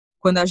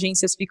quando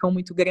agências ficam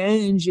muito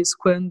grandes,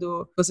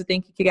 quando você tem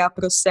que criar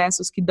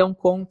processos que dão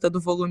conta do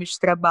volume de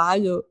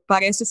trabalho,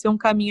 parece ser um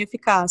caminho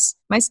eficaz.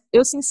 Mas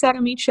eu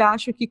sinceramente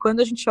acho que quando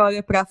a gente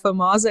olha para a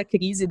famosa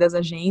crise das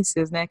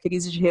agências, né,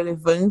 crise de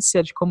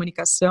relevância de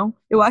comunicação,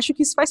 eu acho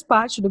que isso faz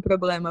parte do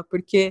problema,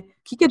 porque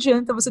o que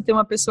adianta você ter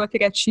uma pessoa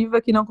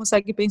criativa que não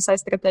consegue pensar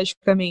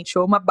estrategicamente,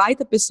 ou uma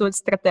baita pessoa de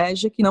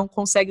estratégia que não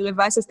consegue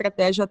levar essa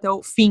estratégia até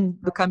o fim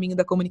do caminho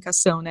da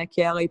comunicação, né,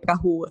 que é ela ir para a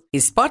rua.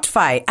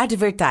 Spotify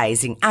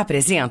Advertising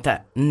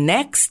apresenta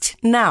Next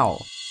Now.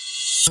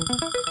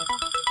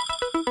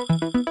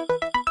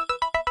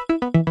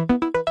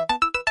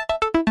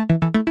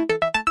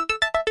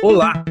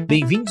 Olá,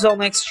 bem-vindos ao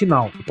Next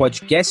Now, o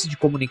podcast de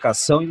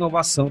comunicação e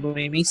inovação do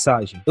Meio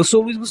Mensagem. Eu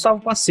sou o Luiz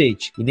Gustavo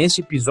Pacete e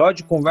neste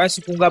episódio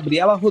converso com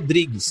Gabriela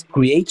Rodrigues,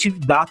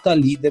 criatividade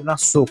Leader na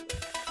Soco.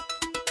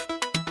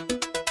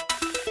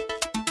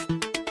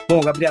 Bom,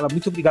 Gabriela,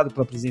 muito obrigado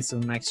pela presença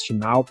no Next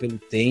Now, pelo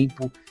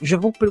tempo. Eu já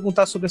vou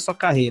perguntar sobre a sua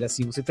carreira.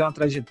 Assim, você tem uma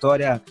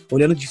trajetória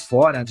olhando de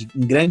fora,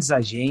 em grandes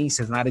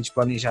agências, na área de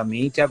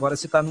planejamento, e agora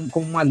você está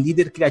como uma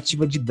líder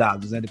criativa de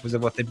dados, né? Depois eu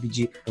vou até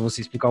pedir para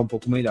você explicar um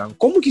pouco melhor.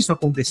 Como que isso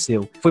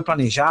aconteceu? Foi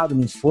planejado,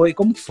 não foi?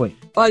 Como que foi?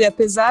 Olha,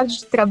 apesar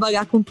de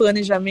trabalhar com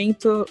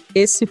planejamento,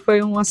 esse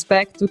foi um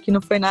aspecto que não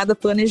foi nada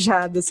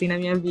planejado, assim, na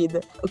minha vida.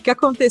 O que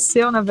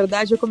aconteceu, na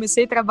verdade, eu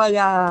comecei a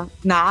trabalhar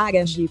na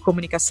área de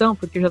comunicação,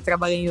 porque eu já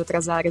trabalhei em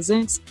outras áreas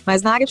antes,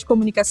 mas na área de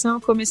comunicação eu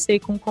comecei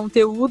com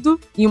conteúdo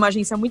em uma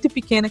agência muito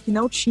pequena que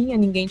não tinha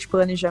ninguém de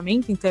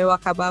planejamento, então eu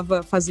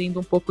acabava fazendo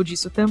um pouco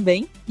disso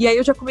também. E aí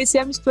eu já comecei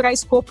a misturar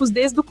escopos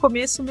desde o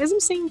começo, mesmo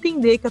sem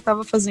entender que eu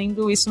estava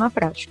fazendo isso na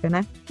prática,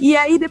 né? E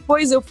aí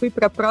depois eu fui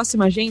para a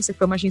próxima agência, que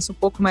foi uma agência um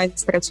pouco mais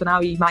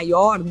tradicional e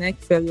maior, né,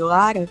 que foi a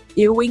Lara.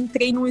 Eu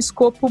entrei num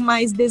escopo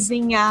mais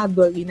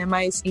desenhado ali, né,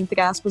 mais, entre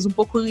aspas, um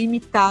pouco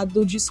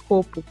limitado de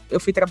escopo. Eu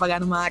fui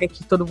trabalhar numa área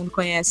que todo mundo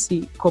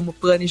conhece como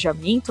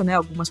planejamento, né,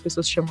 algumas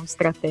pessoas chamam de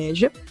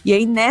estratégia. E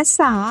aí,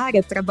 nessa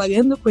área,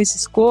 trabalhando com esse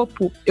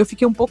escopo, eu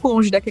fiquei um pouco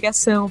longe da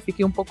criação,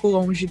 fiquei um pouco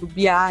longe do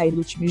BI,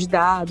 do time de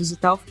dados e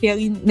tal. Fiquei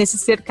ali nesse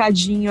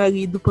cercadinho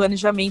ali do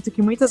planejamento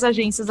que muitas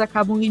agências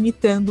acabam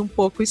limitando um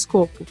pouco o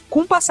escopo.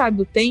 Com o passar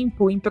do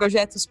tempo, em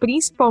projetos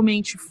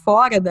principalmente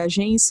fora da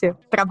agência,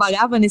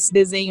 trabalhava nesse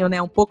desenho,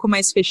 né, um pouco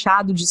mais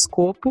fechado de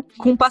escopo.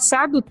 Com o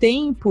passar do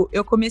tempo,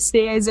 eu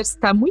comecei a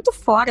exercitar muito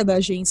fora da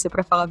agência,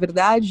 para falar a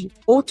verdade,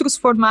 outros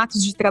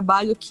formatos de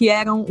trabalho que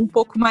eram um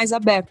pouco mais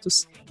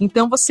abertos.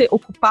 Então você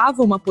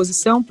ocupava uma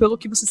posição pelo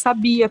que você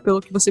sabia,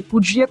 pelo que você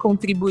podia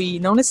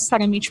contribuir, não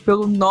necessariamente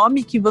pelo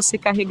nome que você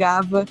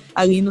carregava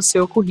ali no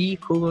seu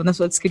currículo, na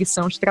sua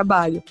descrição de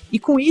trabalho. E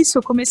com isso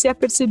eu comecei a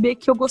perceber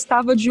que eu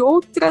gostava de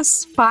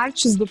outras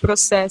partes do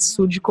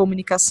processo de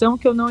comunicação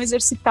que eu não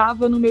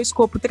exercitava no meu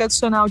escopo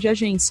tradicional de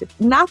agência.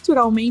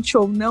 Naturalmente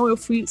ou não, eu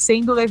fui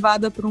sendo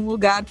levada para um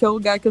lugar que é o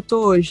lugar que eu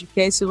tô hoje, que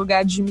é esse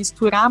lugar de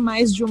misturar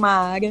mais de uma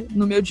área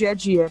no meu dia a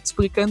dia.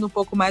 Explicando um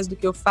pouco mais do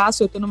que eu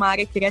faço, eu tô numa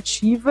área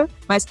criativa,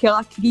 mas que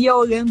ela cria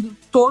olhando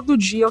todo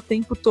dia, o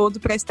tempo todo,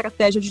 para a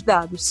estratégia de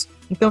dados.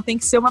 Então tem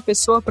que ser uma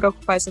pessoa para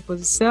ocupar essa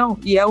posição,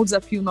 e é um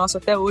desafio nosso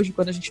até hoje,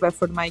 quando a gente vai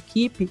formar a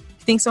equipe,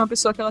 que tem que ser uma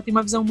pessoa que ela tem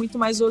uma visão muito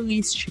mais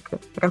holística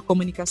para a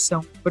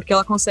comunicação, porque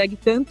ela consegue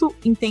tanto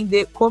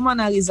entender como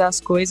analisar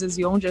as coisas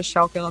e onde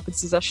achar o que ela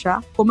precisa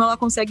achar, como ela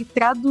consegue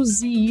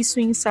traduzir isso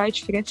em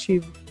insight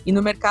criativo. E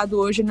no mercado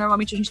hoje,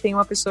 normalmente a gente tem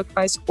uma pessoa que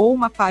faz ou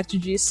uma parte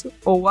disso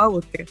ou a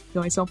outra.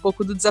 Então esse é um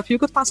pouco do desafio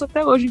que eu faço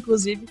até hoje,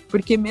 inclusive,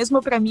 porque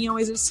mesmo para mim é um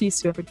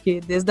exercício,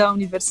 porque desde a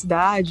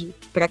universidade,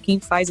 para quem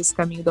faz esse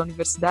caminho da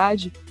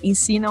universidade,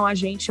 ensinam a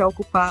gente a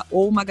ocupar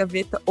ou uma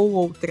gaveta ou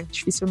outra.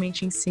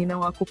 Dificilmente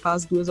ensinam a ocupar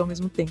as duas ao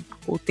mesmo tempo,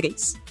 ou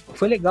três.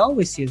 Foi legal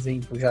esse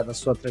exemplo já da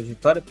sua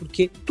trajetória,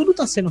 porque tudo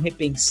está sendo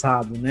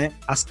repensado, né?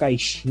 As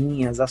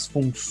caixinhas, as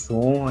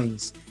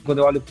funções. Quando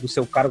eu olho para o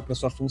seu cargo, para a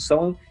sua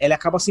função, ela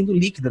acaba sendo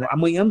líquida, né?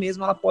 Amanhã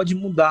mesmo ela pode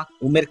mudar.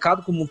 O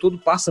mercado como um todo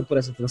passa por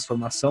essa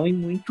transformação e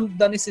muito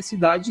da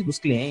necessidade dos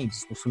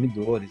clientes,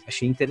 consumidores.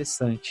 Achei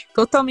interessante.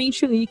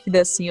 Totalmente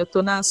líquida, assim. Eu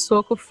tô na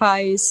Soco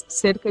faz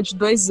cerca de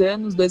 2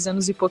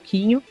 anos e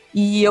pouquinho,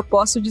 e eu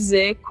posso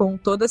dizer com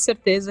toda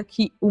certeza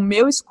que o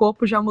meu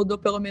escopo já mudou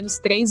pelo menos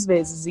 3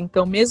 vezes.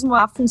 Então, mesmo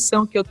a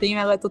função que eu tenho,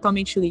 ela é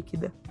totalmente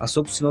líquida. A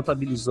Soco se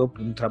notabilizou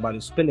por um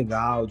trabalho super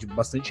legal, de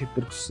bastante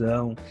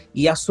repercussão,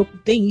 e a Soco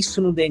tem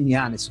isso no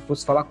DNA, né? Se eu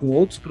fosse falar com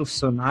outros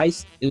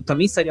profissionais, eu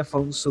também estaria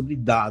falando sobre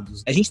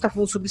dados. A gente está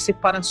falando sobre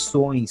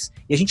separações,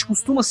 e a gente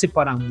costuma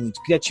separar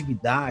muito,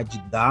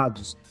 criatividade,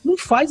 dados. Não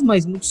faz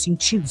mais muito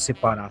sentido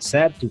separar,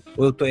 certo?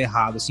 Ou eu estou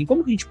errado? Assim,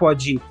 como que a gente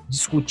pode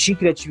discutir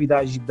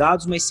criatividade de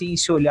dados, mas sem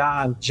esse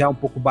olhar já um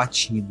pouco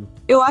batido?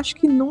 Eu acho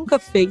que nunca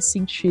fez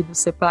sentido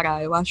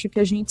separar. Eu acho que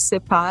a gente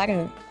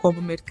separa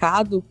como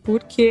mercado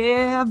porque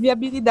a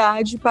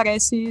viabilidade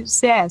parece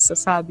ser essa,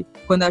 sabe?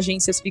 Quando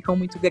agências ficam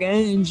muito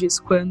grandes,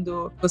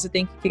 quando você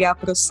tem que criar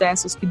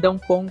processos que dão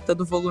conta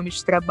do volume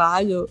de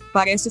trabalho,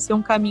 parece ser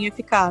um caminho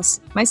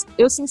eficaz. Mas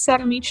eu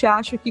sinceramente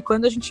acho que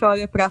quando a gente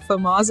olha para a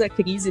famosa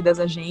crise das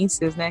agências,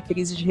 agências, né,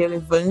 crise de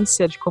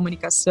relevância de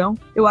comunicação,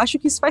 eu acho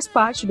que isso faz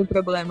parte do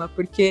problema,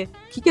 porque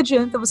o que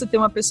adianta você ter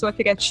uma pessoa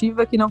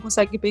criativa que não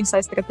consegue pensar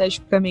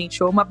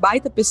estrategicamente, ou uma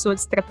baita pessoa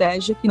de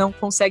estratégia que não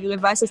consegue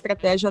levar essa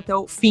estratégia até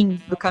o fim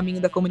do caminho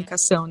da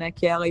comunicação, né,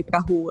 que é ela ir pra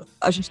rua.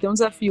 A gente tem um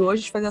desafio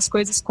hoje de fazer as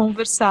coisas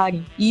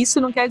conversarem, e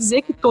isso não quer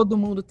dizer que todo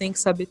mundo tem que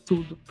saber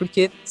tudo,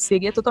 porque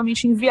seria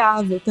totalmente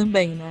inviável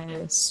também,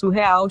 né, é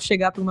surreal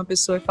chegar para uma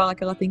pessoa e falar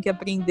que ela tem que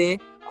aprender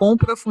com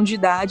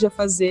profundidade a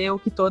fazer o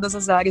que todas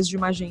as áreas de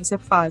uma agência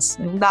faz.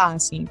 Não dá,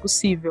 assim,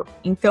 impossível.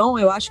 Então,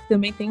 eu acho que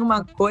também tem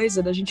uma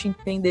coisa da gente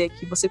entender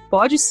que você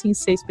pode sim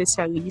ser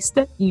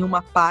especialista em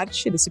uma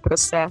parte desse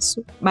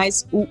processo,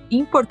 mas o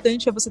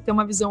importante é você ter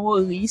uma visão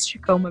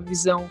holística, uma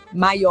visão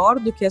maior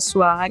do que a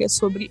sua área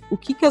sobre o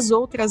que as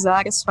outras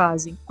áreas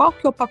fazem. Qual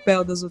que é o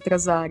papel das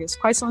outras áreas?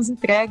 Quais são as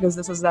entregas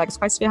dessas áreas?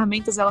 Quais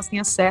ferramentas elas têm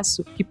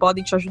acesso que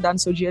podem te ajudar no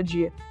seu dia a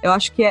dia? Eu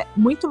acho que é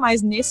muito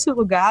mais nesse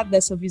lugar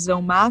dessa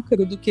visão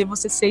macro do que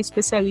você ser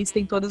especialista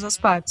em todas as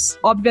partes.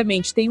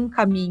 Obviamente, tem um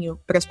caminho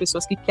para as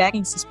pessoas que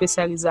querem se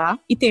especializar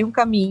e tem um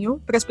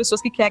caminho para as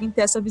pessoas que querem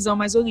ter essa visão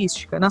mais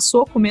holística. Na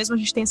Soco mesmo, a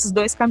gente tem esses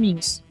dois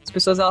caminhos. As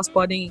pessoas, elas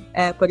podem,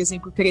 por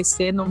exemplo,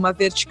 crescer numa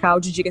vertical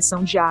de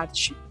direção de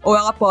arte, ou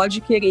ela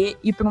pode querer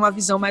ir para uma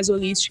visão mais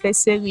holística e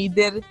ser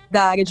líder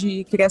da área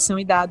de criação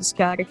e dados,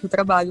 que é a área que eu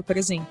trabalho, por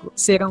exemplo.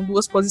 Serão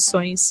duas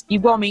posições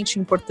igualmente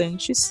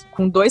importantes,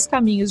 com dois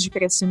caminhos de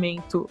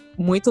crescimento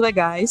muito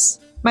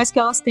legais, mas que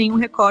elas têm um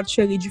recorte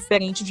ali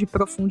diferente de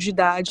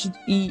profundidade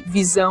e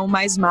visão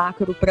mais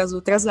macro para as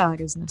outras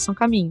áreas, né? São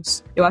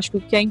caminhos. Eu acho que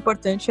o que é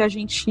importante é a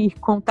gente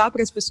contar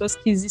para as pessoas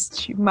que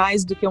existe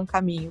mais do que um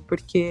caminho,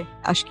 porque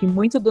acho que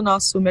muito do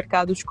nosso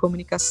mercado de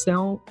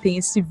comunicação tem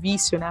esse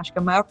vício, né? Acho que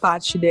a maior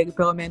parte dele,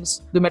 pelo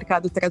menos do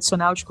mercado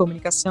tradicional de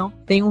comunicação,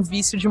 tem um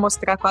vício de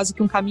mostrar quase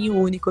que um caminho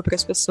único para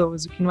as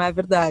pessoas, o que não é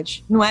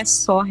verdade. Não é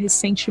só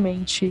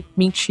recentemente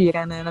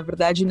mentira, né? Na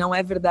verdade, não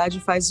é verdade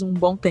faz um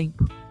bom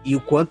tempo. E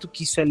o quanto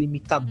que isso é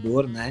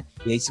limitador, né?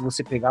 E aí, se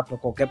você pegar para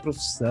qualquer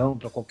profissão,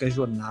 para qualquer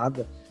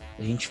jornada,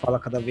 a gente fala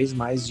cada vez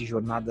mais de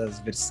jornadas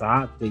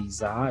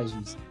versáteis,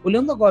 ágeis.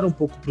 Olhando agora um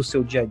pouco para o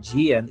seu dia a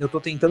dia, eu estou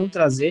tentando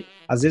trazer,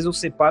 às vezes eu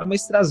separo,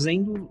 mas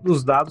trazendo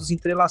os dados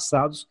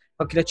entrelaçados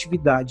com a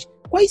criatividade.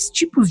 Quais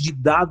tipos de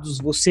dados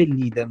você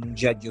lida no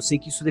dia a dia? Eu sei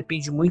que isso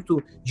depende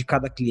muito de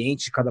cada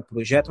cliente, de cada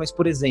projeto, mas,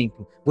 por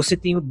exemplo, você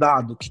tem o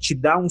dado que te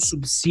dá um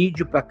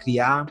subsídio para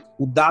criar,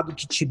 o dado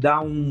que te dá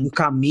um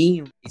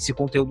caminho, esse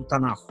conteúdo está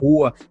na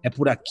rua, é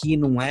por aqui,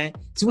 não é?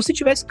 Se você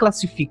tivesse que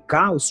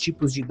classificar os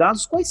tipos de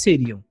dados, quais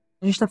seriam?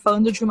 A gente está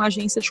falando de uma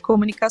agência de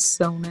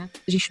comunicação, né?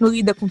 A gente não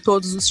lida com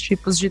todos os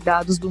tipos de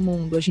dados do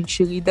mundo, a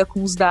gente lida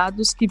com os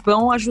dados que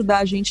vão ajudar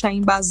a gente a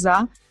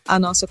embasar a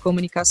nossa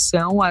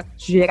comunicação, a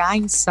gerar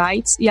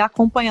insights e a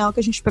acompanhar o que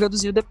a gente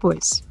produziu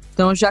depois.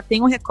 Então, já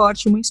tem um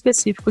recorte muito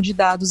específico de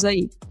dados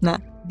aí, né?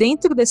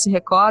 Dentro desse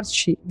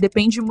recorte,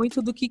 depende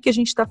muito do que a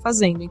gente está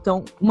fazendo.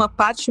 Então, uma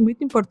parte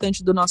muito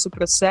importante do nosso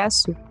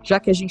processo, já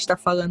que a gente está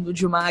falando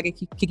de uma área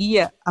que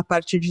cria a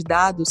partir de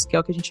dados, que é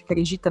o que a gente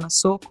acredita na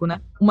Soco, né?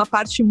 Uma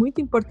parte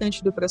muito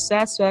importante do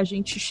processo é a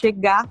gente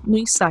chegar no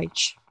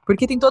insight.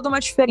 Porque tem toda uma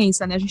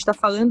diferença, né? A gente está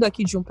falando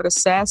aqui de um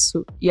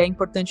processo, e é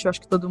importante, eu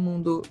acho que todo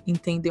mundo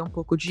entender um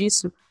pouco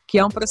disso, que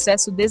é um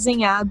processo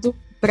desenhado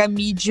para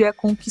mídia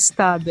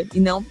conquistada e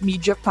não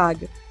mídia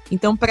paga.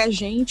 Então, para a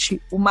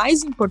gente, o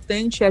mais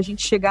importante é a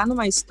gente chegar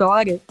numa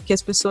história que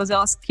as pessoas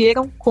elas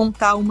queiram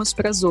contar umas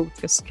para as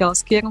outras, que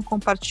elas queiram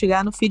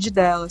compartilhar no feed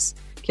delas,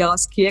 que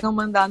elas queiram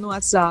mandar no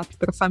WhatsApp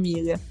para a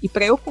família. E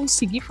para eu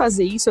conseguir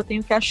fazer isso, eu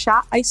tenho que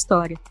achar a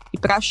história. E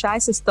para achar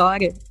essa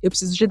história, eu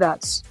preciso de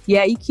dados. E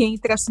é aí que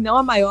entra, se não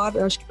a maior,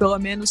 eu acho que pelo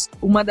menos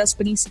uma das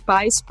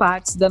principais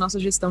partes da nossa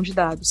gestão de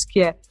dados,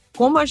 que é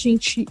como a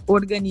gente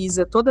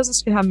organiza todas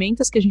as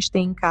ferramentas que a gente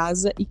tem em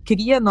casa e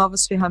cria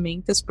novas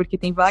ferramentas, porque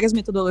tem várias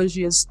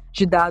metodologias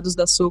de dados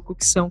da Soco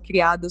que são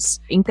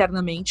criadas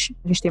internamente.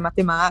 A gente tem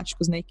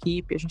matemáticos na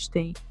equipe, a gente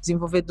tem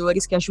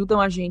desenvolvedores que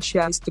ajudam a gente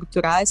a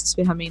estruturar essas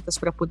ferramentas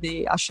para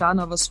poder achar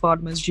novas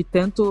formas de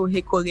tanto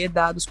recolher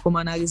dados como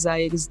analisar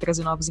eles e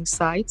trazer novos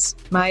insights.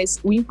 Mas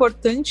o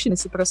importante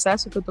nesse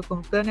processo que eu estou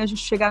contando é a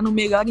gente chegar no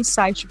melhor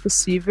insight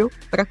possível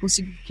para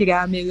conseguir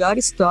criar a melhor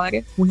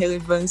história com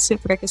relevância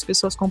para que as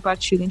pessoas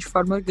compartilhem de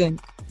forma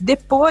orgânica.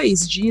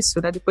 Depois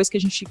disso, né, depois que a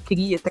gente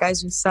cria,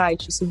 traz o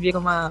insight, isso vira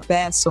uma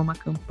peça, uma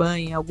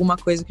campanha, alguma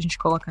coisa que a gente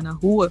coloca na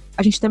rua,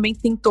 a gente também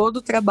tem todo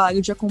o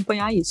trabalho de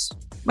acompanhar isso.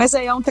 Mas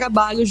aí é um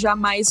trabalho já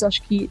mais,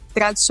 acho que,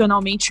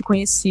 tradicionalmente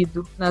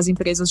conhecido nas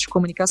empresas de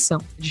comunicação,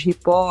 de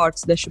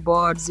reports,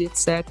 dashboards e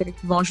etc.,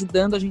 que vão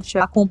ajudando a gente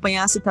a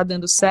acompanhar se está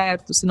dando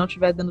certo, se não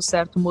estiver dando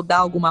certo, mudar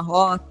alguma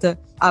rota,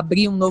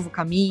 abrir um novo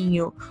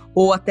caminho,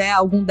 ou até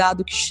algum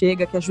dado que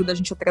chega que ajuda a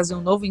gente a trazer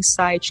um novo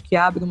insight, que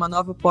abre uma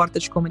nova porta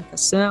de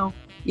comunicação.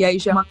 E aí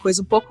já é uma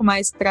coisa um pouco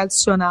mais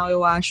tradicional,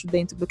 eu acho,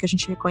 dentro do que a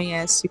gente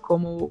reconhece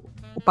como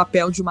o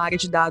papel de uma área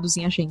de dados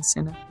em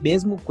agência, né?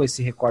 Mesmo com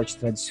esse recorte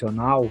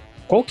tradicional,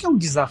 Qual que é o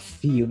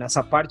desafio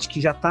nessa parte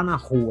que já está na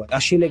rua?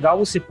 Achei legal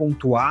você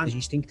pontuar, a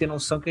gente tem que ter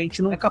noção que a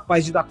gente não é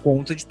capaz de dar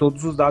conta de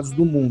todos os dados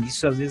do mundo.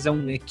 Isso às vezes é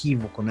um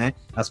equívoco, né?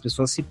 As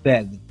pessoas se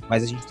perdem,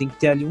 mas a gente tem que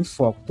ter ali um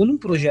foco. Quando um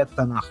projeto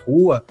está na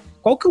rua,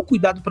 qual que é o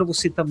cuidado para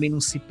você também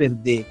não se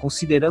perder,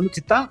 considerando que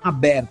está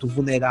aberto,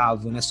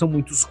 vulnerável, né? São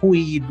muitos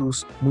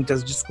ruídos,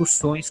 muitas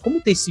discussões.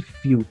 Como ter esse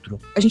filtro?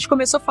 A gente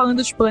começou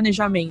falando de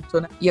planejamento,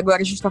 né? E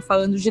agora a gente está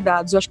falando de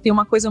dados. Eu acho que tem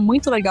uma coisa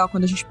muito legal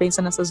quando a gente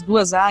pensa nessas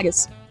duas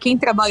áreas. Quem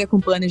trabalha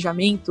com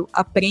planejamento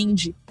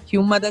aprende que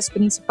uma das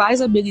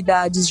principais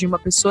habilidades de uma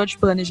pessoa de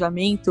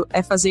planejamento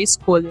é fazer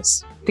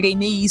escolhas.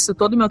 Treinei isso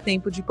todo o meu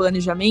tempo de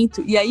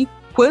planejamento e aí,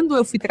 quando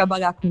eu fui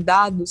trabalhar com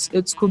dados,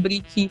 eu descobri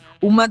que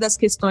uma das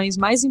questões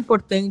mais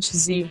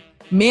importantes e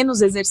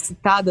menos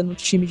exercitada no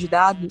time de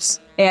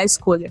dados é a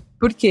escolha.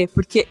 Por quê?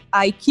 Porque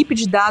a equipe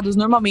de dados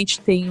normalmente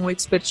tem uma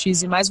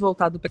expertise mais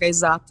voltado para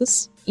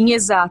exatas. Em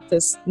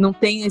exatas, não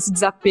tem esse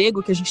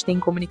desapego que a gente tem em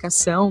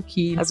comunicação,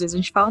 que às vezes a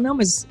gente fala, não,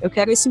 mas eu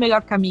quero esse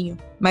melhor caminho.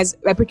 Mas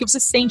é porque você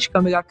sente que é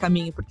o melhor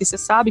caminho, porque você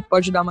sabe que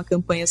pode dar uma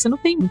campanha. Você não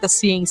tem muita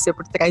ciência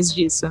por trás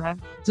disso, né?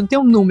 Você não tem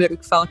um número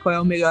que fala qual é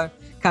o melhor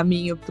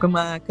caminho para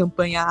uma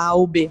campanha A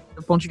ou B,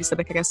 do ponto de vista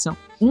da criação.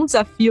 Um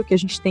desafio que a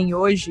gente tem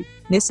hoje,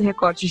 nesse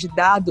recorte de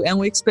dado, é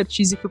uma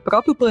expertise que o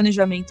próprio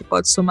planejamento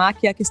pode somar,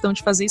 que é a questão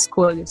de fazer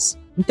escolhas.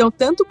 Então,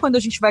 tanto quando a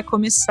gente vai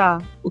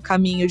começar o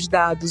caminho de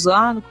dados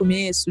lá no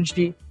começo,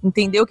 de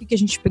entender o que a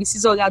gente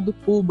precisa olhar do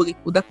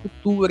público, da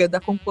cultura, da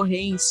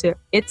concorrência,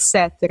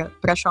 etc.,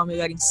 para achar o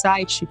melhor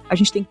insight, a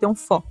gente tem que ter um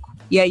foco.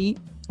 E aí,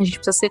 a gente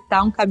precisa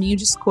setar um caminho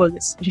de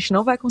escolhas. A gente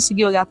não vai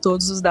conseguir olhar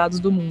todos os dados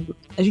do mundo.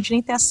 A gente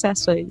nem tem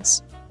acesso a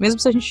eles. Mesmo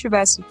se a gente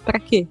tivesse, para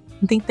quê?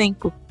 Não tem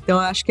tempo. Então,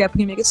 eu acho que é a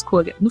primeira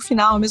escolha. No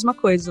final, a mesma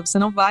coisa. Você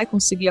não vai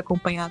conseguir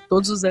acompanhar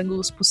todos os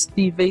ângulos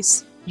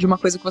possíveis de uma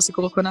coisa que você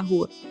colocou na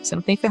rua. Você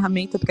não tem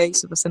ferramenta para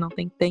isso, você não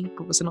tem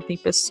tempo, você não tem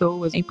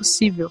pessoas. É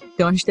impossível.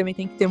 Então, a gente também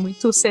tem que ter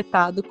muito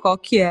setado qual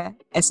que é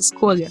essa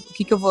escolha. O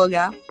que eu vou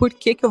olhar, por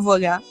que eu vou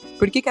olhar,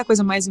 por que é a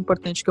coisa mais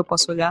importante que eu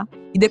posso olhar,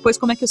 e depois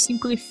como é que eu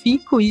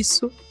simplifico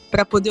isso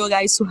para poder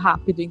olhar isso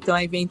rápido. Então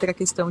aí entra a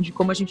questão de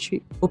como a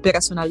gente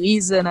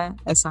operacionaliza, né,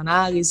 essa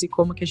análise,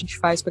 como que a gente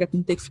faz para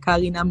não ter que ficar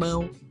ali na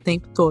mão o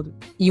tempo todo.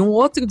 E um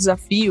outro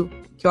desafio,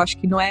 que eu acho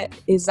que não é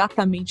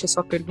exatamente a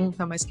sua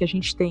pergunta, mas que a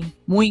gente tem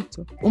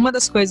muito, uma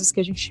das coisas que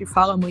a gente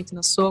fala muito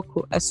na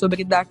Soco é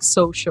sobre dark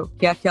social,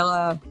 que é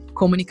aquela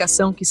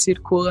comunicação que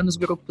circula nos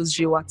grupos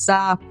de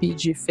WhatsApp,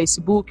 de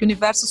Facebook,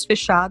 universos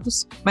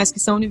fechados, mas que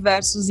são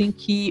universos em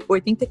que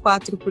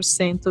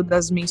 84%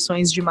 das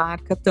menções de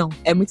marca estão.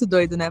 É muito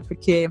doido, né?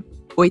 Porque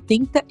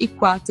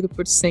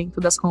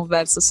 84% das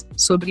conversas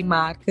sobre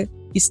marca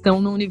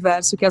estão no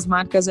universo que as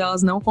marcas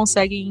elas não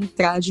conseguem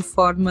entrar de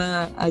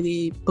forma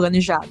ali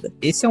planejada.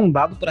 Esse é um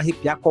dado para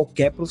arrepiar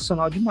qualquer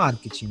profissional de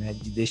marketing, né?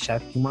 De deixar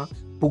aqui uma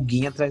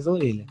pulguinha atrás da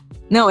orelha.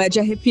 Não, é de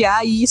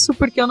arrepiar, e isso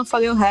porque eu não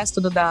falei o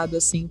resto do dado,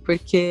 assim,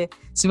 porque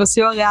se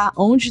você olhar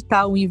onde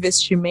está o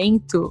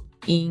investimento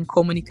em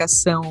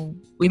comunicação,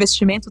 o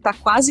investimento está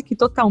quase que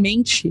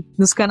totalmente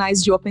nos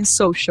canais de open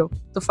social.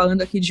 Estou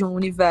falando aqui de um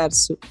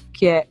universo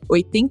que é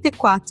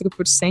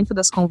 84%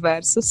 das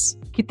conversas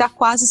que está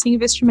quase sem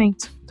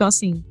investimento. Então,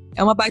 assim,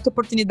 é uma baita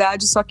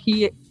oportunidade, só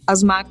que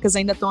as marcas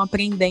ainda estão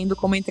aprendendo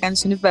como entrar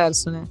nesse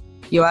universo, né?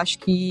 E eu acho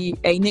que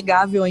é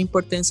inegável a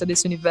importância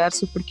desse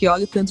universo, porque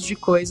olha o tanto de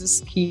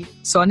coisas que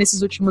só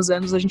nesses últimos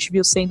anos a gente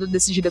viu sendo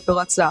decidida pelo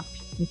WhatsApp.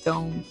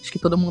 Então, acho que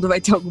todo mundo vai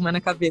ter alguma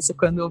na cabeça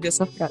quando ouvir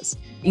essa frase.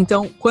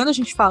 Então, quando a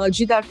gente fala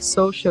de dark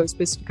social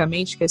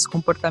especificamente, que é esse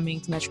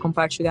comportamento, né, de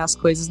compartilhar as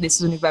coisas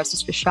desses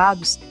universos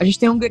fechados, a gente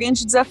tem um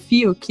grande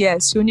desafio, que é,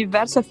 se o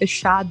universo é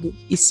fechado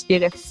e se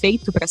ele é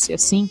feito para ser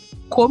assim,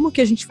 como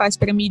que a gente faz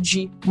para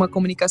medir uma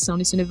comunicação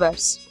nesse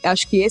universo? Eu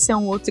acho que esse é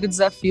um outro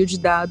desafio de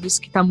dados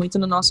que está muito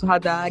no nosso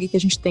radar e que a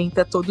gente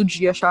tenta todo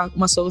dia achar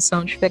uma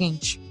solução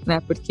diferente, né?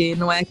 Porque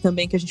não é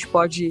também que a gente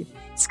pode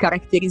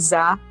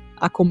descaracterizar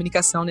a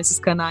comunicação nesses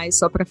canais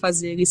só para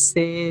fazer ele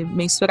ser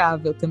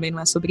mensurável, também não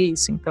é sobre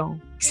isso. Então,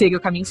 seria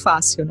o caminho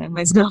fácil, né?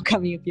 Mas não é o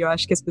caminho que eu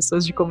acho que as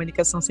pessoas de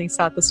comunicação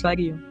sensatas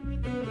fariam.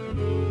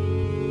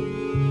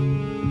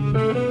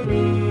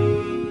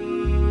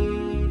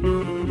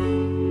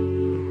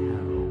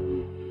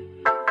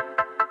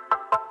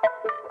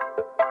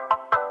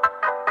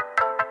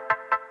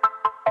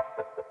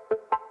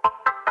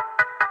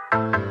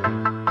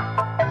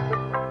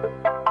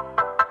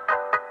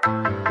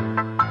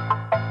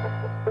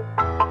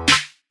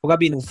 Ô,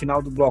 Gabi, no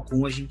final do bloco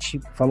 1 a gente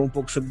falou um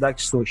pouco sobre Dark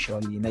Social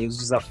ali, né? E os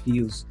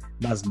desafios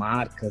das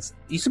marcas.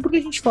 Isso porque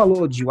a gente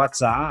falou de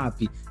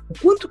WhatsApp. O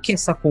quanto que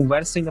essa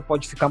conversa ainda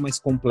pode ficar mais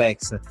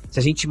complexa? Se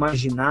a gente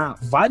imaginar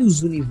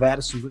vários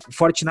universos. O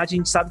Fortnite a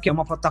gente sabe que é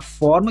uma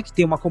plataforma que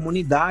tem uma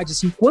comunidade.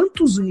 Assim,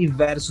 quantos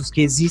universos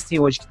que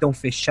existem hoje que estão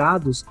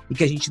fechados e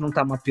que a gente não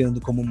está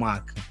mapeando como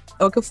marca?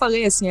 É o que eu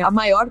falei, assim, a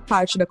maior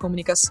parte da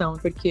comunicação,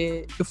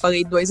 porque eu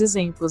falei 2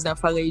 exemplos, né? Eu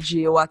falei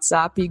de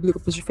WhatsApp e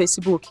grupos de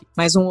Facebook.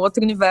 Mas um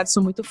outro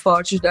universo muito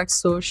forte de Dark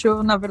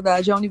Social, na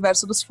verdade, é o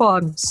universo dos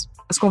fóruns.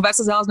 As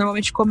conversas, elas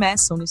normalmente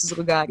começam nesses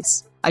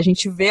lugares. a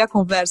gente vê a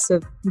conversa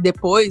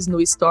depois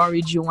no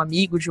story de um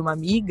amigo, de uma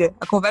amiga,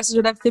 a conversa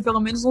já deve ter pelo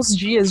menos uns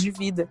dias de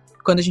vida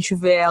quando a gente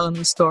vê ela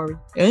no story.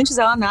 Antes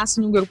ela nasce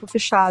num grupo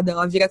fechado,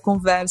 ela vira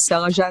conversa,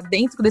 ela já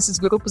dentro desses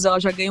grupos ela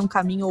já ganha um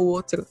caminho ou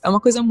outro. É uma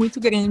coisa muito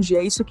grande,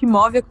 é isso que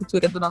move a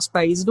cultura do nosso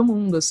país e do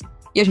mundo, assim.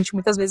 E a gente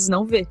muitas vezes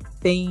não vê.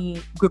 Tem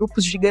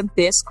grupos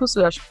gigantescos,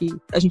 eu acho que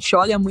a gente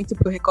olha muito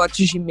pro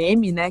recorte de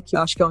meme, né, que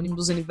eu acho que é um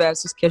dos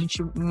universos que a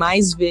gente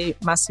mais vê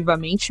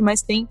massivamente,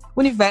 mas tem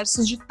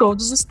universos de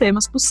todos os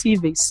temas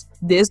possíveis.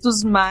 Desde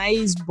os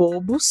mais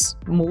bobos,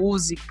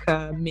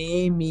 música,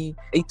 meme,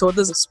 e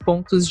todos os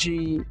pontos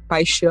de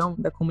paixão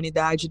da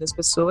comunidade das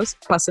pessoas,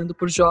 passando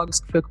por jogos,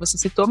 que foi o que você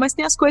citou, mas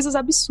tem as coisas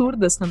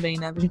absurdas também,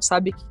 né? A gente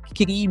sabe que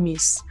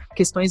crimes,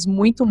 questões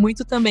muito,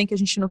 muito também que a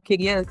gente não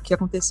queria que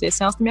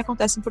acontecessem, elas também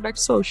acontecem por Dark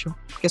Social,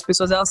 porque as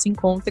pessoas elas se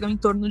encontram em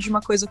torno de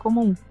uma coisa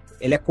comum.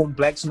 Ele é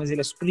complexo, mas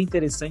ele é super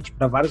interessante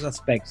para vários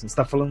aspectos. Você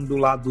está falando do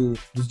lado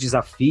dos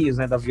desafios,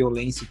 né, da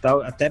violência e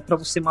tal, até para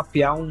você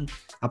mapear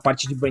a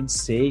parte de brand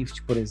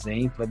safety, por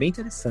exemplo. É bem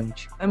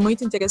interessante. É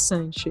muito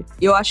interessante.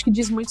 E eu acho que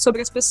diz muito sobre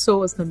as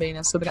pessoas também,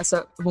 né? Sobre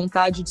essa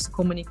vontade de se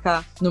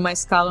comunicar numa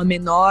escala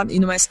menor e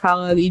numa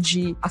escala ali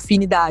de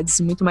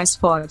afinidades muito mais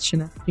forte,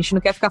 né? A gente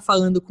não quer ficar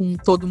falando com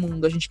todo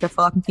mundo, a gente quer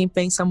falar com quem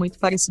pensa muito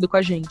parecido com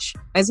a gente.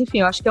 Mas enfim,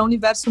 eu acho que é um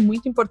universo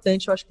muito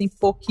importante, eu acho que tem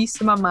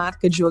pouquíssima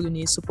marca de olho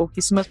nisso,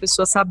 pouquíssimas pessoas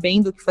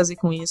sabendo o que fazer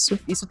com isso.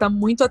 Isso está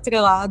muito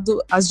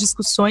atrelado às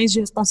discussões de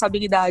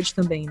responsabilidade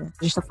também, né?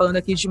 A gente está falando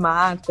aqui de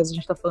marcas, a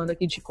gente está falando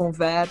aqui de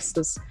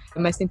conversas,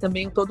 mas tem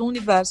também todo um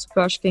universo que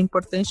eu acho que é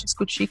importante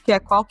discutir, que é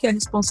qual que é a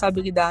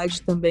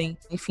responsabilidade também,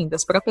 enfim,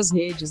 das próprias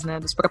redes, né?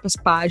 Das próprias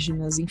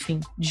páginas,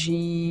 enfim,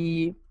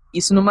 de...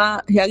 Isso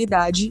numa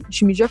realidade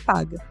de mídia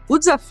paga. O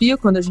desafio,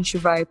 quando a gente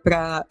vai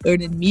para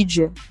Earned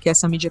Media, que é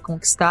essa mídia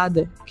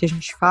conquistada que a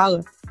gente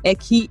fala, é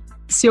que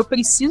se eu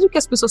preciso que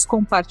as pessoas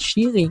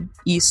compartilhem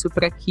isso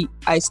para que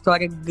a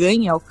história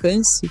ganhe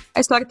alcance, a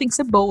história tem que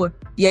ser boa.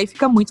 E aí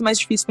fica muito mais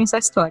difícil pensar a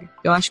história.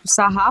 Eu acho que o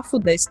sarrafo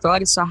da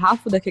história, o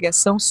sarrafo da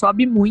criação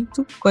sobe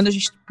muito quando a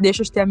gente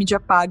deixa de ter a mídia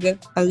paga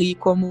ali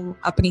como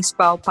a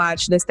principal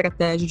parte da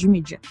estratégia de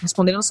mídia.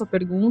 Respondendo a sua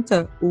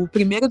pergunta, o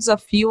primeiro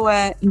desafio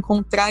é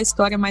encontrar a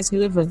história mais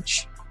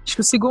relevante. Acho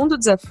que o segundo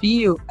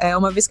desafio é,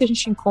 uma vez que a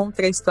gente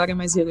encontra a história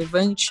mais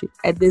relevante,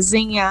 é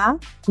desenhar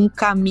um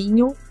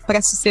caminho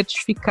para se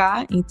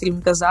certificar, entre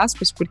muitas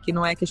aspas, porque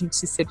não é que a gente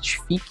se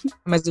certifique,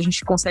 mas a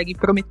gente consegue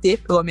prometer,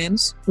 pelo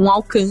menos, um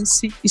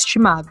alcance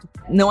estimado.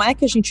 Não é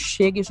que a gente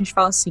chega e a gente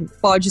fala assim,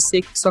 pode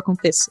ser que isso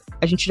aconteça.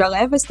 A gente já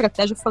leva a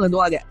estratégia falando,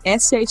 olha,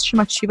 essa é a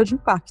estimativa de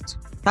impacto.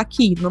 Tá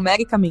aqui,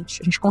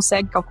 numericamente, a gente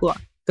consegue calcular.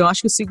 Então,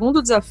 acho que o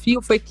segundo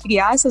desafio foi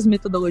criar essas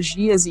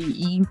metodologias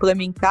e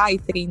implementar e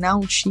treinar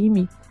um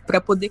time para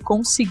poder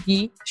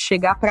conseguir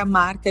chegar para a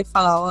marca e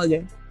falar,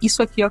 olha,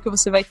 isso aqui é o que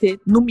você vai ter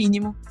no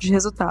mínimo de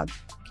resultado.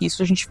 Que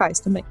isso a gente faz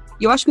também.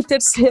 E eu acho que o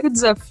terceiro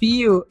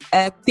desafio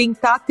é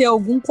tentar ter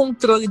algum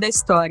controle da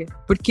história.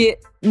 Porque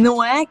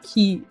não é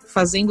que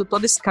fazendo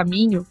todo esse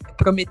caminho,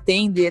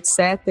 prometendo e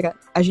etc.,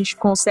 a gente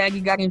consegue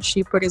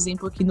garantir, por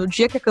exemplo, que no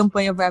dia que a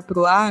campanha vai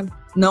pro ar,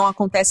 não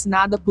acontece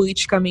nada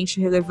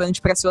politicamente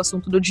relevante para ser o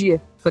assunto do dia,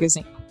 por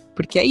exemplo.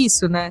 Porque é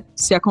isso, né?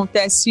 Se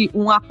acontece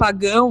um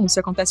apagão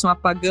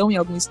em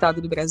algum estado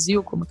do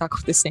Brasil, como está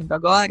acontecendo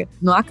agora,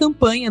 não há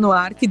campanha no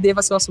ar que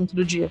deva ser o assunto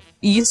do dia.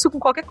 E isso com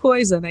qualquer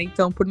coisa, né?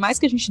 Então, por mais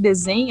que a gente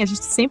desenhe, a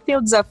gente sempre tem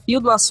o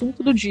desafio do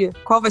assunto do dia.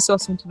 Qual vai ser o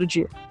assunto do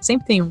dia?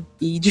 Sempre tem um.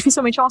 E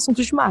dificilmente é um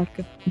assunto de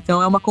marca.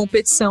 Então, é uma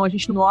competição. A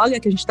gente não olha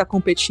que a gente está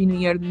competindo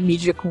em earned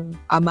media com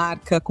a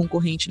marca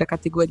concorrente da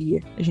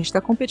categoria. A gente está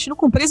competindo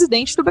com o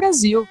presidente do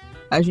Brasil.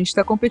 A gente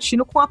está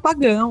competindo com o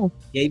apagão.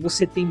 E aí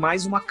você tem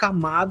mais uma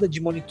camada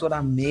de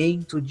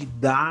monitoramento, de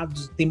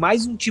dados, tem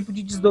mais um tipo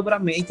de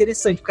desdobramento. É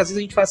interessante, porque às vezes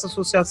a gente faz essa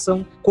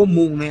associação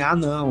comum, né? Ah,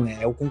 não,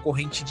 é o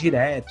concorrente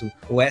direto,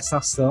 ou essa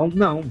ação.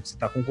 Não, você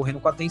está concorrendo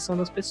com a atenção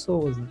das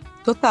pessoas, né?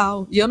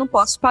 Total. E eu não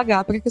posso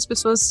pagar para que as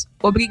pessoas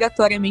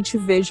obrigatoriamente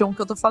vejam o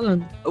que eu tô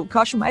falando. O que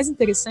eu acho mais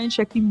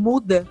interessante é que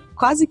muda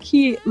quase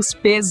que os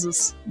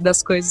pesos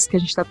das coisas que a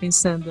gente está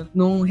pensando.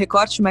 Num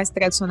recorte mais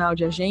tradicional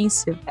de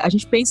agência, a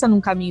gente pensa num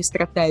caminho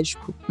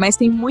estratégico, mas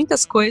tem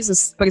muitas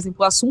coisas, por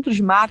exemplo, o assunto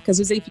de marca, às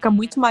vezes ele fica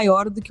muito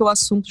maior do que o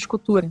assunto de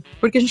cultura,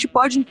 porque a gente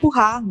pode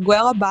empurrar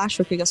goela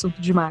abaixo aquele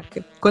assunto de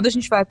marca. Quando a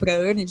gente vai para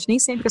Earned, nem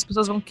sempre as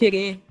pessoas vão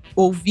querer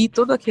ouvir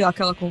toda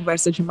aquela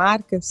conversa de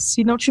marca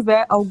se não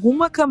tiver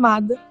alguma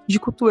camada de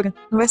cultura.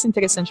 Não vai ser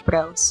interessante para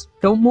elas.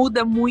 Então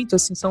muda muito,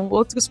 assim, são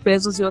outros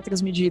pesos e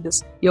outras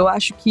medidas. E eu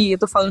acho que, eu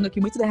tô falando aqui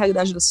muito da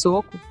realidade da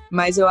Soco,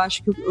 mas eu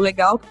acho que o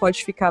legal que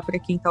pode ficar para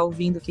quem tá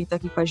ouvindo, quem tá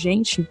aqui com a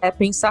gente, é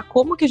pensar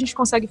como que a gente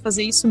consegue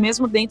fazer isso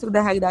mesmo dentro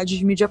da realidade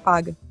de mídia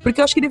paga. Porque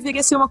eu acho que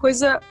deveria ser uma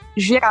coisa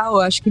geral,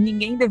 eu acho que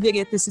ninguém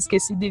deveria ter se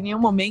esquecido em nenhum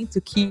momento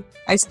que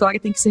a história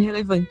tem que ser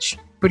relevante.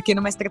 Porque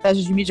numa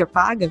estratégia de mídia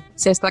paga,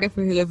 se a história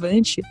for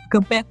relevante, a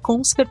campanha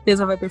com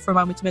certeza vai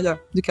performar muito melhor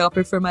do que ela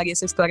performaria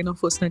se a história não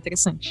fosse tão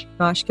interessante.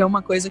 Então acho que é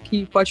uma coisa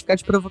que pode ficar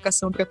de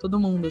provocação para todo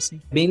mundo,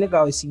 assim. Bem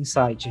legal esse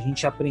insight, a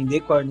gente aprender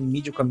com a earned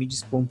media, com a mídia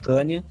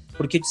espontânea,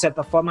 porque de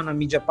certa forma na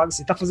mídia paga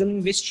você está fazendo um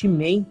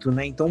investimento,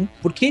 né? Então,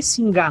 por que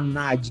se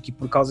enganar de que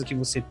por causa que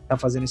você está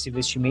fazendo esse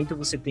investimento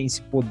você tem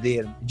esse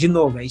poder? De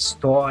novo, é a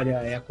história,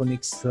 é a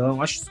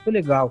conexão. Acho super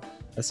legal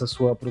essa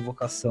sua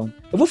provocação.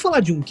 Eu vou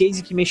falar de um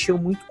case que mexeu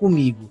muito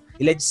comigo.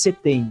 Ele é de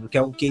setembro, que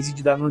é o case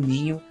de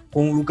Danoninho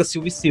com o Lucas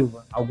Silva e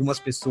Silva. Algumas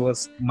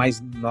pessoas mais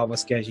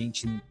novas que a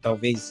gente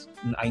talvez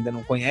ainda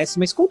não conhece,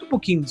 mas conta um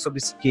pouquinho sobre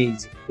esse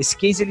case. Esse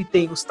case ele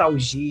tem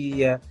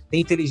nostalgia,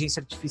 tem inteligência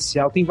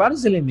artificial, tem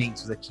vários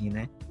elementos aqui,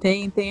 né?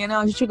 Tem.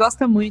 Não, a gente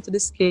gosta muito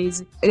desse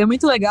case. Ele é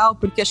muito legal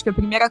porque acho que a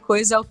primeira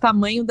coisa é o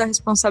tamanho da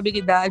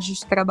responsabilidade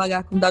de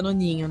trabalhar com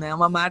Danoninho, né? É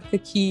uma marca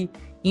que,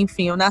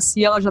 enfim, eu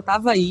nasci, ela já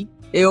estava aí.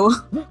 Eu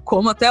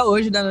como até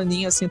hoje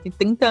Danoninho, assim, eu tenho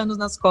 30 anos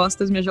nas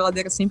costas, minha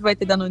geladeira sempre vai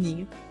ter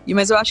Danoninho.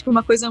 Mas eu acho que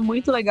uma coisa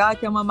muito legal é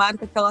que é uma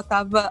marca que ela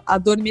estava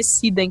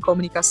adormecida em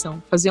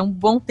comunicação. Fazia um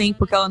bom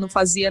tempo que ela não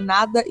fazia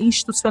nada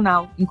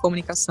institucional em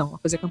comunicação. Ela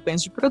fazia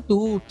campanhas de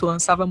produto,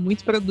 lançava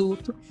muito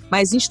produto,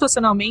 mas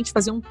institucionalmente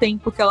fazia um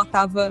tempo que ela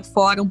estava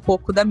fora um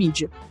pouco da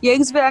mídia. E aí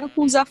eles vieram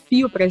com um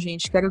desafio pra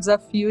gente, que era o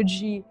desafio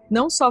de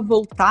não só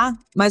voltar,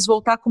 mas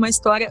voltar com uma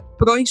história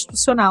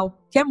pro-institucional,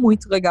 que é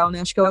muito legal, né?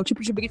 Acho que é o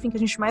tipo de briefing que a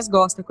gente mais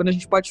gosta, quando a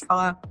gente pode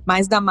falar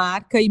mais da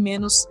marca e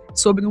menos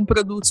sobre um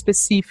produto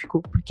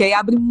específico, porque aí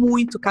abre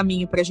muito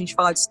caminho pra gente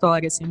falar de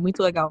história, assim,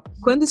 muito legal.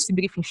 Quando esse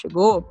briefing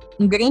chegou,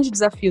 um grande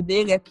desafio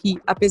dele é que,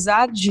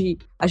 apesar de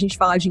a gente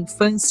falar de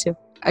infância,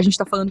 a gente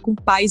tá falando com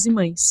pais e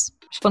mães.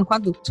 A gente tá falando com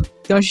adulto.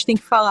 Então a gente tem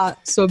que falar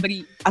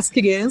sobre as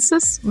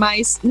crianças,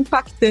 mas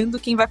impactando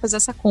quem vai fazer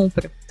essa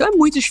compra. Então é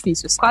muito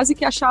difícil. É quase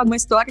que achar uma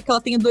história que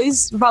ela tenha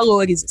dois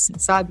valores, assim,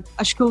 sabe?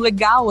 Acho que o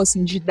legal,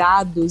 assim, de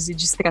dados e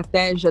de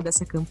estratégia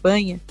dessa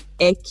campanha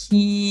é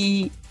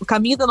que o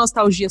caminho da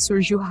nostalgia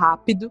surgiu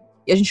rápido.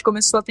 E a gente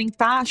começou a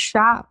tentar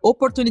achar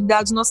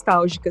oportunidades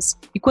nostálgicas.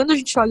 E quando a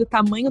gente olha o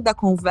tamanho da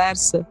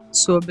conversa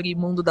sobre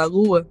Mundo da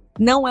Lua,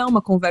 não é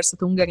uma conversa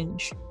tão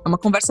grande. É uma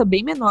conversa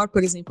bem menor,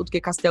 por exemplo, do que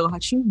Castelo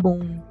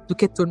Rá-Tim-Bum, do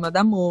que Turma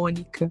da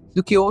Mônica,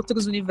 do que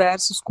outros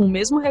universos com o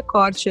mesmo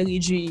recorte ali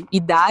de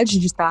idade,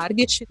 de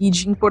target e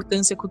de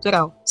importância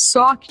cultural.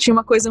 Só que tinha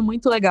uma coisa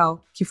muito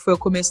legal, que foi o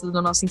começo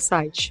do nosso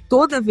insight.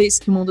 Toda vez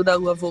que o Mundo da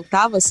Lua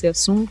voltava a ser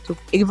assunto,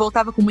 ele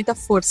voltava com muita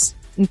força.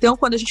 Então,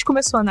 quando a gente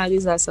começou a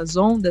analisar essas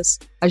ondas,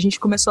 a gente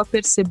começou a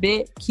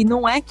perceber que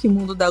não é que o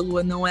Mundo da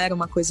Lua não era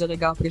uma coisa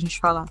legal pra gente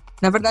falar.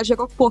 Na verdade,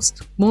 era o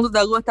oposto. O Mundo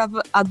da Lua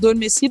estava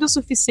adormecido o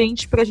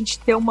suficiente pra gente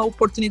ter uma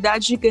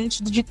oportunidade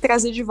gigante de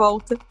trazer de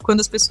volta quando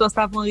as pessoas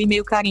estavam ali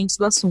meio carentes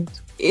do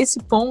assunto. Esse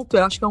ponto,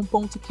 eu acho que é um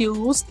ponto que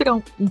ilustra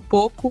um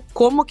pouco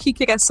como que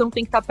criação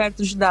tem que estar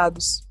perto de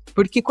dados.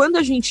 Porque quando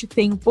a gente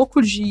tem um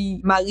pouco de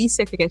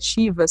malícia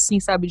criativa, assim,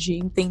 sabe, de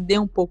entender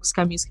um pouco os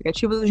caminhos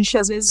criativos, a gente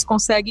às vezes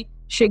consegue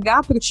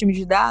chegar para o time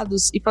de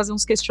dados e fazer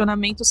uns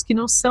questionamentos que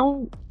não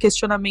são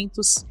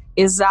questionamentos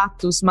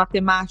exatos,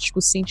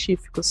 matemáticos,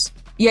 científicos.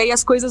 E aí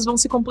as coisas vão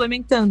se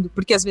complementando,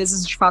 porque às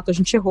vezes, de fato, a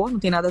gente errou, não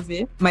tem nada a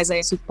ver, mas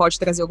aí isso pode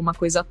trazer alguma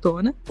coisa à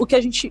tona. O que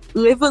a gente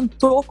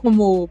levantou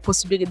como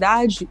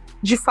possibilidade,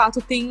 de fato,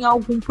 tem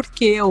algum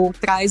porquê ou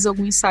traz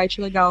algum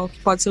insight legal que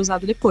pode ser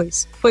usado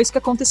depois. Foi isso que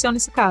aconteceu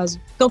nesse caso.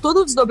 Então,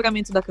 todo o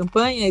desdobramento da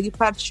campanha, ele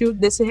partiu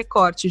desse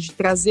recorte de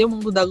trazer o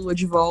Mundo da Lua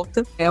de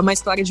volta. É uma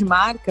história de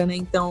marca, né?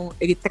 Então,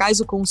 ele traz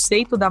o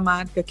conceito da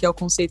marca, que é o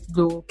conceito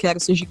do Quero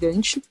Ser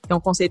Gigante. É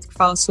um conceito que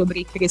fala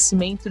sobre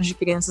crescimento de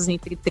crianças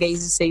entre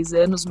 3 e 6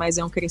 anos, mas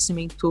é um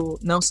crescimento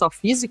não só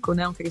físico,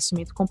 né? É um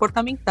crescimento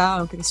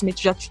comportamental, é um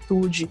crescimento de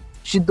atitude,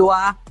 de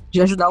doar,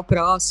 de ajudar o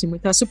próximo.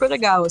 Então é super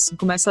legal, assim,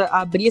 começa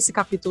a abrir esse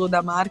capítulo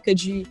da marca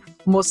de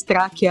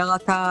mostrar que ela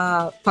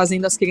tá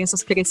fazendo as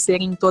crianças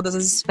crescerem em todas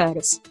as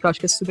esferas, que eu acho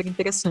que é super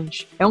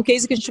interessante. É um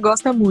case que a gente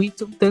gosta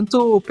muito,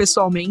 tanto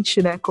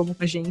pessoalmente, né, como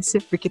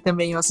agência, porque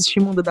também eu assisti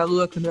Mundo da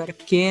Lua quando eu era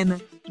pequena,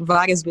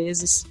 várias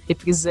vezes,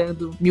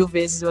 reprisando 1000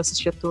 vezes, eu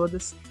assistia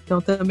todas. Então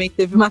também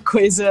teve uma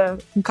coisa,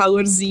 um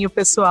calorzinho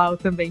pessoal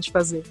também de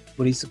fazer.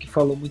 Por isso que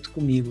falou muito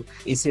comigo.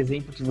 Esse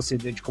exemplo que você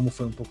deu de como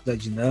foi um pouco da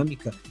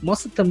dinâmica,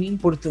 mostra também a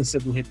importância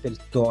do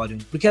repertório.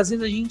 Porque às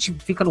vezes a gente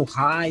fica no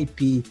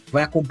hype,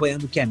 vai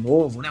acompanhando o que é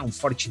novo, né? Um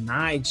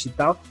Fortnite e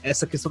tal.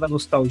 Essa questão da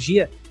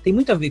nostalgia tem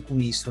muito a ver com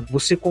isso.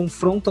 Você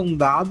confronta um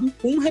dado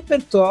com um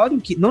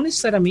repertório que não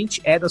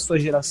necessariamente é da sua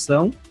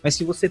geração, mas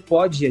que você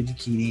pode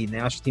adquirir,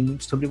 né? Acho que tem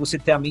muito sobre você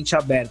ter a mente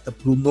aberta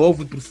pro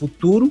novo e pro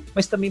futuro,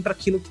 mas também para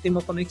aquilo que tem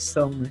uma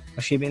conexão, né?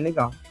 Achei bem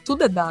legal.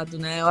 Tudo é dado,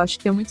 né? Eu acho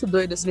que é muito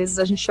doido. Às vezes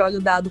a gente olha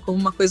o dado como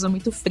uma coisa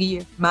muito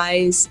fria,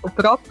 mas o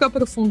próprio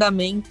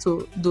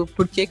aprofundamento do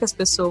porquê que as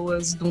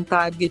pessoas de um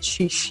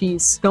target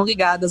X estão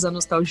ligadas à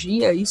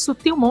nostalgia, isso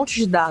tem um monte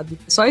de dado.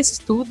 Só esse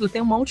estudo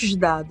tem um monte de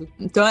dado.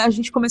 Então é a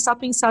gente começar a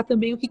pensar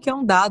também o que é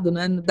um dado,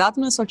 né? Dado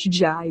não é só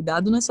TDI,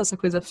 dado não é só essa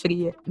coisa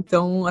fria.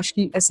 Então acho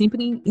que é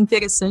sempre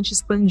interessante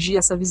expandir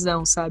essa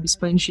visão, sabe?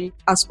 Expandir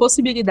as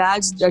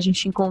possibilidades de a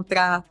gente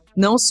encontrar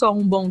não só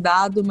um bom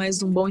dado,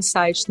 mas um bom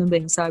insight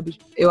também, sabe?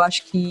 Eu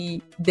acho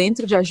que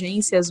dentro de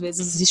agência, às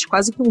vezes, existe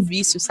quase que um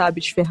vício,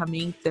 sabe, de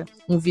ferramenta,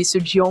 um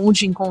vício de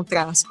onde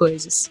encontrar as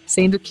coisas.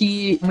 Sendo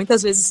que,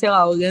 muitas vezes, sei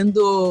lá,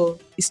 olhando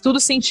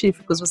estudos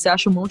científicos, você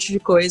acha um monte de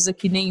coisa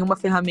que nenhuma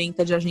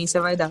ferramenta de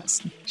agência vai dar.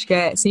 Assim. Acho que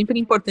é sempre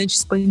importante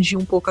expandir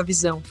um pouco a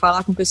visão,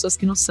 falar com pessoas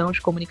que não são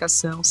de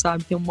comunicação,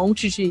 sabe? Tem um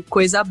monte de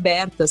coisa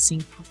aberta, assim,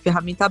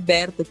 ferramenta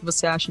aberta que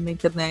você acha na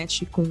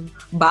internet com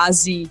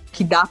base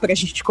que dá pra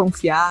gente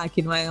confiar,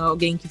 que não é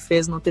alguém que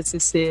fez no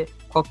TCC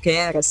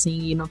qualquer,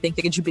 assim, e não tem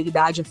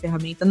credibilidade a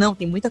ferramenta. Não,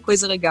 tem muita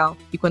coisa legal.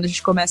 E quando a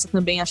gente começa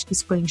também, acho que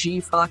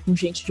expandir, falar com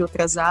gente de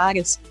outras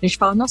áreas, a gente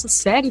fala, nossa,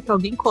 sério que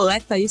alguém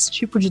coleta esse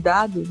tipo de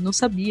dado? Não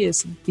sabia,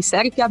 assim. E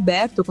sério que é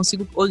aberto, eu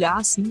consigo olhar,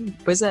 assim.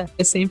 Pois é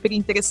sempre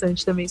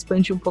interessante também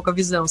expandir um pouco a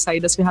visão, sair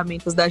das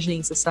ferramentas da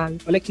agência, sabe?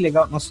 Olha que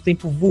legal, nosso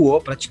tempo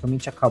voou,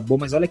 praticamente acabou,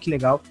 mas olha que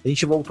legal, a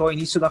gente voltou ao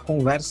início da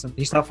conversa, a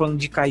gente estava falando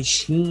de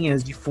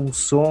caixinhas, de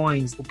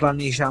funções, o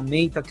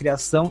planejamento, a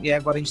criação, e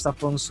agora a gente está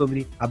falando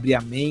sobre abrir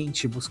a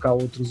mente, buscar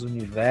outros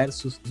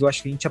universos. Eu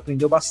acho que a gente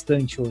aprendeu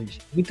bastante hoje.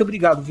 Muito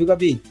obrigado, viu,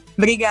 Gabi?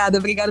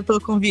 Obrigada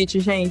pelo convite,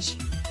 gente.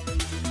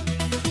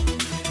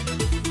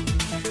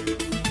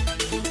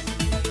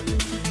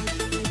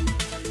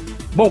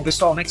 Bom,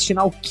 pessoal, Next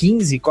Now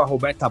 15 com a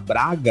Roberta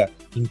Braga,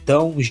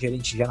 então, o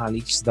gerente de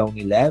Analytics da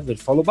Unilever,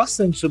 falou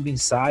bastante sobre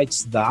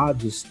insights,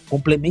 dados,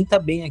 complementa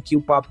bem aqui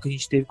o papo que a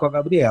gente teve com a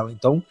Gabriela.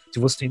 Então, se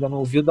você ainda não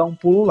ouviu, dá um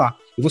pulo lá.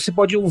 E você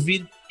pode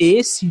ouvir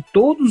esse e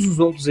todos os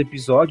outros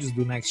episódios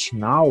do Next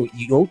Now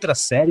e outras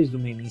séries do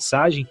Meia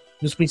Mensagem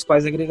nos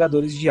principais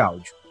agregadores de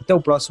áudio. Até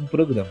o próximo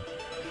programa.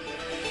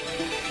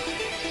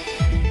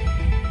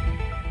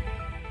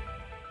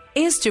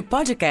 Este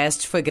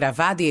podcast foi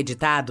gravado e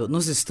editado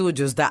nos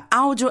estúdios da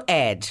Audio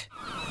Edge.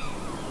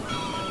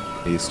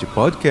 Este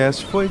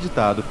podcast foi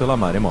editado pela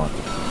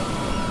Maremoto.